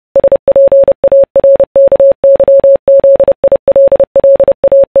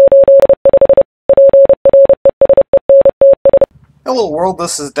Hello world,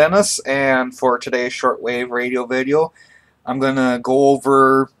 this is Dennis, and for today's shortwave radio video, I'm gonna go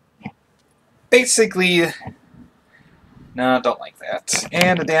over basically... No, don't like that.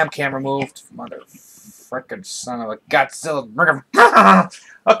 And the damn camera moved. Mother frickin' son of a Godzilla.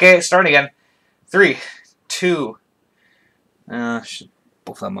 Okay, start again. 3, 2... should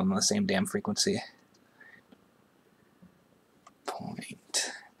both of them on the same damn frequency.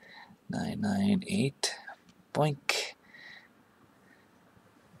 0.998. Boink.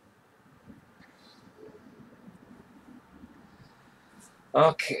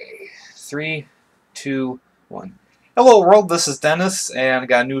 Okay, 3, 2, 1. Hello world, this is Dennis, and I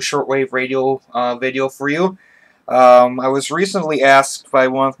got a new shortwave radio video for you. I was recently asked by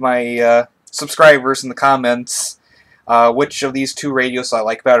one of my subscribers in the comments which of these two radios I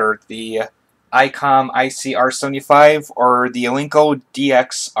like better, the Icom IC-R75 or the Alinco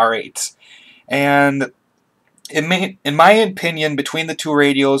DX-R8. And in my opinion, between the two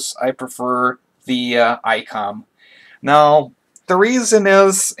radios, I prefer the Icom. Now, the reason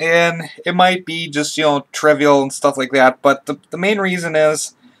is, and it might be just, trivial and stuff like that, but the main reason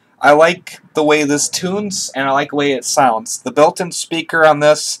is I like the way this tunes and I like the way it sounds. The built-in speaker on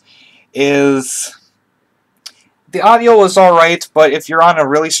this is... The audio is alright, but if you're on a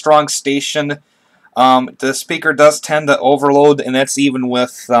really strong station, the speaker does tend to overload, and that's even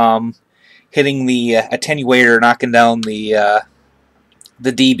with hitting the attenuator, knocking down the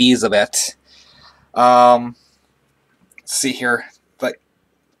dBs of it. Let's see here, but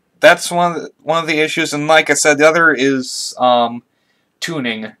that's one of the issues, and like I said, the other is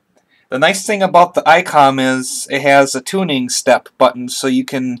tuning. The nice thing about the Icom is it has a tuning step button, so you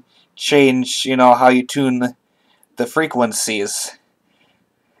can change, how you tune the frequencies,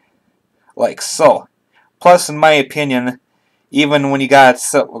 like so. Plus, in my opinion, even when you got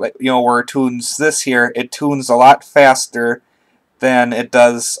where it tunes this here, it tunes a lot faster than it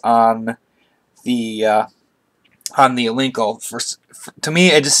does on the Alinco. To me,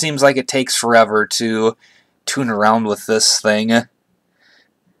 it just seems like it takes forever to tune around with this thing.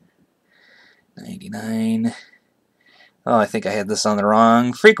 99. Oh, I think I had this on the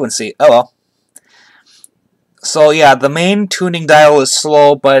wrong frequency. Oh well. So yeah, the main tuning dial is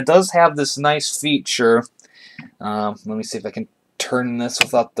slow, but it does have this nice feature. Let me see if I can turn this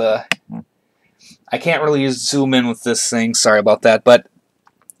without the... I can't really zoom in with this thing, sorry about that, but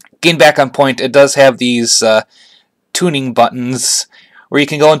getting back on point, it does have these tuning buttons where you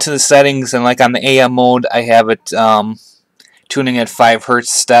can go into the settings, and like on the AM mode, I have it tuning at 5 Hz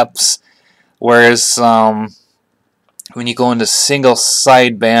steps, whereas when you go into single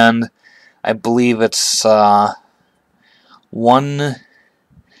sideband, I believe it's 1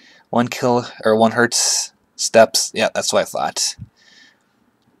 Hz steps. Yeah, that's what I thought.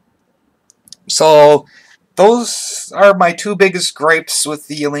 So those are my two biggest gripes with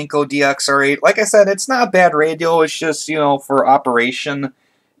the Alinco DX-R8. Like I said, it's not a bad radio. It's just, for operation,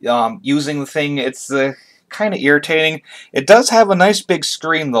 using the thing, it's kind of irritating. It does have a nice big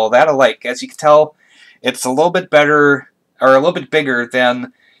screen though. That I like. As you can tell, it's a little bit better, or a little bit bigger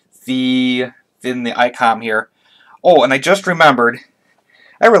than the Icom here. Oh, and I just remembered,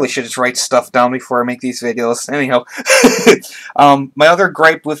 I really should just write stuff down before I make these videos. Anyhow, my other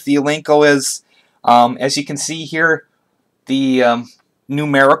gripe with the Alinco is, as you can see here, the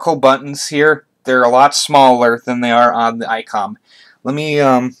numerical buttons here, they're a lot smaller than they are on the Icom. Let me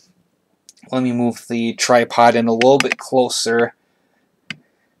move the tripod in a little bit closer.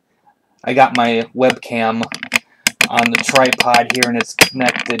 I got my webcam on the tripod here, and it's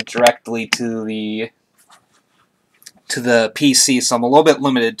connected directly to the PC, so I'm a little bit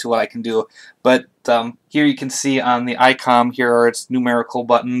limited to what I can do. But here you can see on the Icom, here are its numerical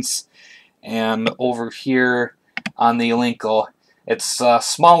buttons, and over here on the Alinco, it's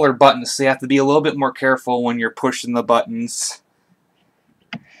smaller buttons, so you have to be a little bit more careful when you're pushing the buttons.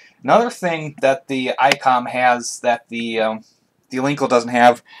 Another thing that the Icom has that the Alinco doesn't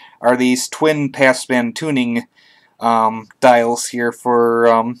have are these twin passband tuning dials here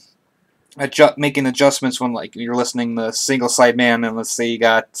for making adjustments when you're listening to single sideband, and let's say you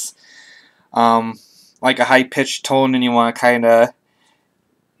got like a high pitched tone and you want to kind of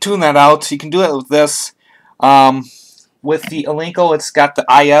tune that out. You can do it with this. With the Alinco, it's got the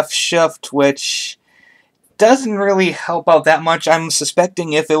IF shift, which doesn't really help out that much. I'm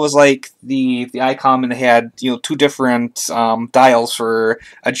suspecting if it was like the Icom and it had two different dials for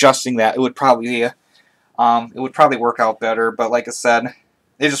adjusting that, it would probably work out better. But like I said,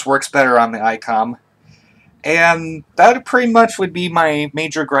 it just works better on the Icom. And that pretty much would be my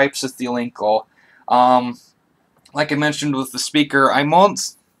major gripes with the Alinco. Like I mentioned with the speaker,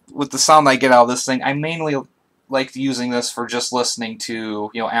 with the sound I get out of this thing, I mainly like using this for just listening to,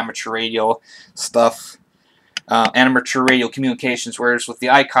 you know, amateur radio stuff, amateur radio communications. Whereas with the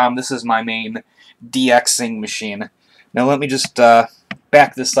Icom, this is my main DXing machine. Now let me just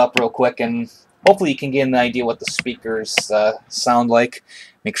back this up real quick, and hopefully you can get an idea what the speakers sound like.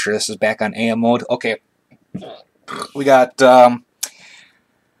 Make sure this is back on AM mode. Okay, we got. I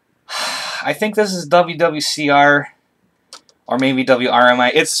think this is WWCR. Or maybe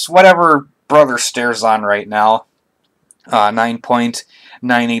WRMI. It's whatever Brother Stare's on right now. 9.980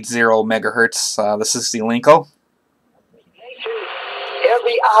 megahertz. This is the Alinco.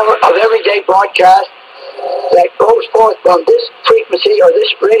 Every hour of everyday broadcast that goes forth from this frequency or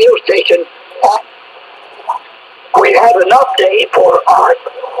this radio station, we have an update for our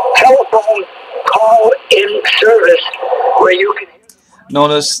telephone call-in service where you can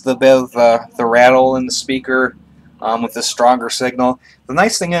notice the bit of the rattle in the speaker. With the stronger signal. The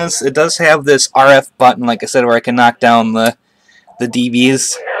nice thing is, it does have this RF button, like I said, where I can knock down the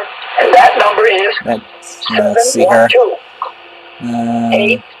DBs. And that number is let's see here.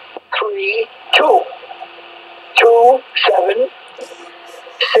 832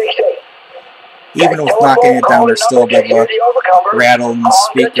 2768. Even with knocking it down, there's still a bit of a rattle in the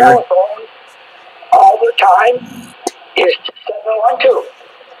speaker. All the time is 712.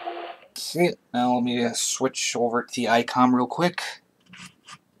 Okay, now let me switch over to the Icom real quick.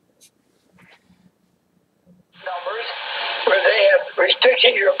 Numbers where they have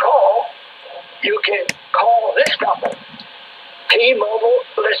restricted your call, you can call this number. T-Mobile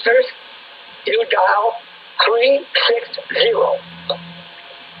listeners, you dial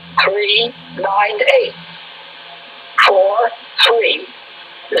 360-398-4309.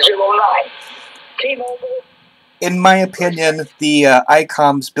 T-Mobile. In my opinion, the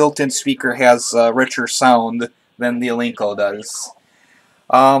Icom's built-in speaker has richer sound than the Alinco does.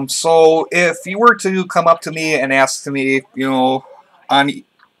 So if you were to come up to me and ask me, you know, on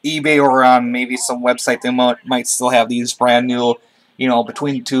eBay or on maybe some website, they might still have these brand new, you know,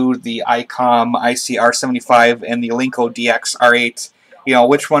 between the two, the Icom IC-R75 and the Alinco DX-R8, you know,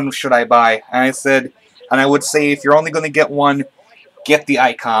 which one should I buy? And I would say if you're only going to get one, get the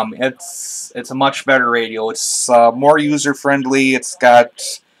Icom. It's a much better radio. It's more user friendly. It's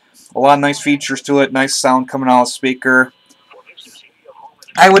got a lot of nice features to it. Nice sound coming out of the speaker.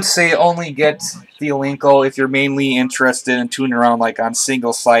 I would say only get the Alinco if you're mainly interested in tuning around like on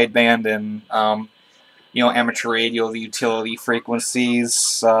single sideband and you know, amateur radio, the utility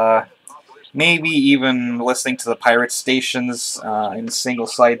frequencies. Maybe even listening to the pirate stations in single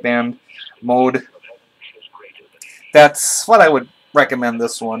sideband mode. That's what I would recommend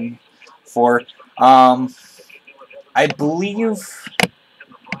this one for. I believe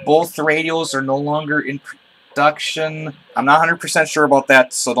both radios are no longer in production. I'm not 100% sure about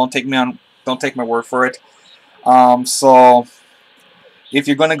that, so don't take my word for it. So if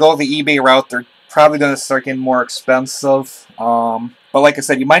you're going to go the eBay route, they're probably going to start getting more expensive. But like I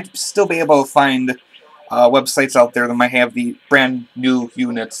said, you might still be able to find websites out there that might have the brand new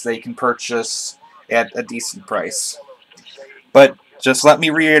units they can purchase at a decent price. But just let me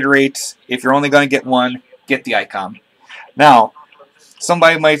reiterate, if you're only going to get one, get the Icom. Now,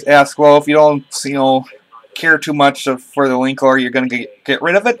 somebody might ask, well, if you don't, you know, care too much for the Alinco, are you going to get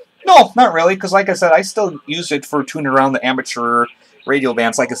rid of it? No, not really, because like I said, I still use it for tuning around the amateur radio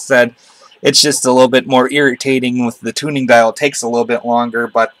bands. Like I said, it's just a little bit more irritating with the tuning dial. It takes a little bit longer,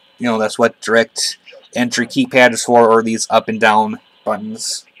 but, you know, that's what direct entry keypad is for, or these up and down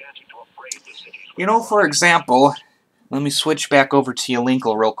buttons. You know, for example, let me switch back over to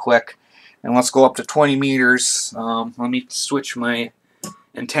Alinco real quick, and let's go up to 20 meters. Let me switch my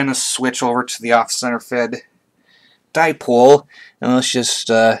antenna switch over to the off-center fed dipole, and let's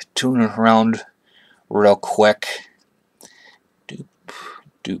just tune it around real quick. Doop,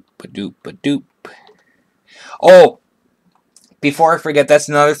 doop, doop, doop. Oh, before I forget, that's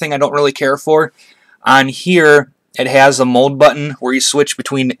another thing I don't really care for. On here, it has a mode button where you switch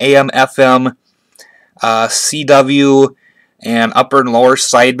between AM, FM, CW, and upper and lower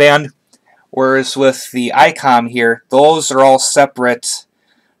sideband. Whereas with the Icom here, those are all separate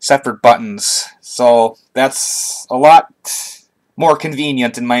buttons. So that's a lot more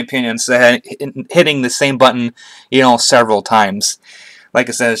convenient, in my opinion, instead of hitting the same button, you know, several times. Like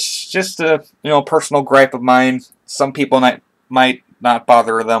I said, it's just a, you know, personal gripe of mine. Some people might not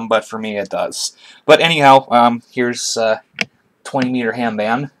bother them, but for me it does. But anyhow, here's 20 meter ham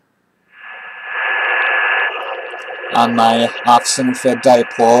band on my off-center fed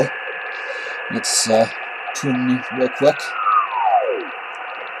dipole. Let's tune real quick.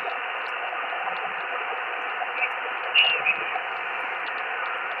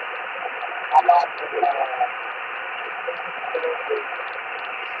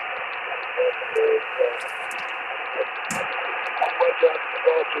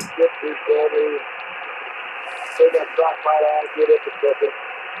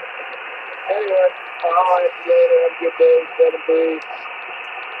 Anyway, alright, have a good day, 7-3.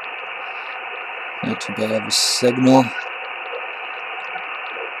 Not too bad of a signal.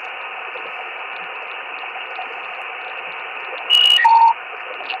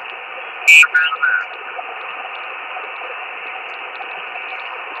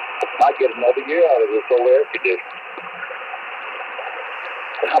 Might get another year out of this old air conditioner.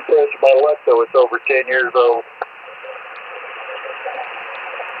 I pressed my luck though, it's over 10 years old.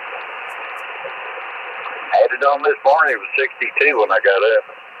 I had it on this morning, it was 62 when I got up.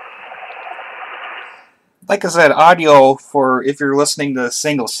 Like I said, audio for if you're listening to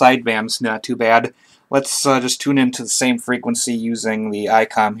single sideband's not too bad. Let's just tune into the same frequency using the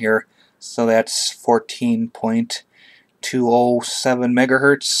Icom here. So that's 14.207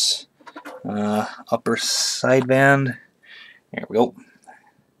 megahertz. Upper sideband. There we go.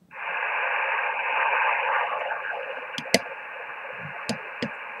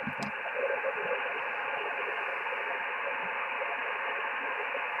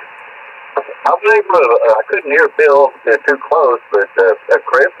 I couldn't hear Bill too close, but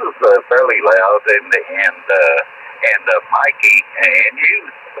Chris was fairly loud, and Mikey and you.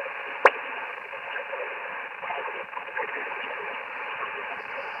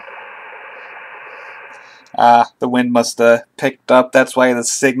 The wind must have picked up. That's why the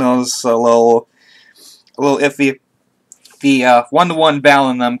signal's a little iffy. The 1-to-1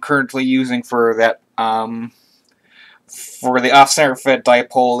 balun I'm currently using for that for the off-center fit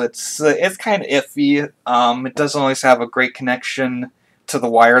dipole, it's kind of iffy. It doesn't always have a great connection to the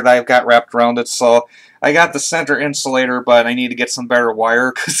wire that I've got wrapped around it. So I got the center insulator, but I need to get some better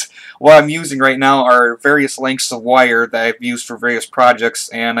wire because what I'm using right now are various lengths of wire that I've used for various projects,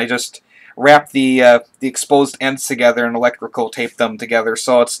 and I just wrap the exposed ends together and electrical tape them together,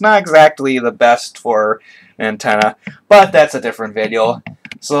 so it's not exactly the best for an antenna, but that's a different video.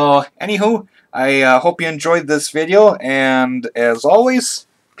 So anywho, I hope you enjoyed this video, and as always,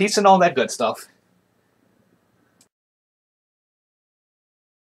 peace and all that good stuff.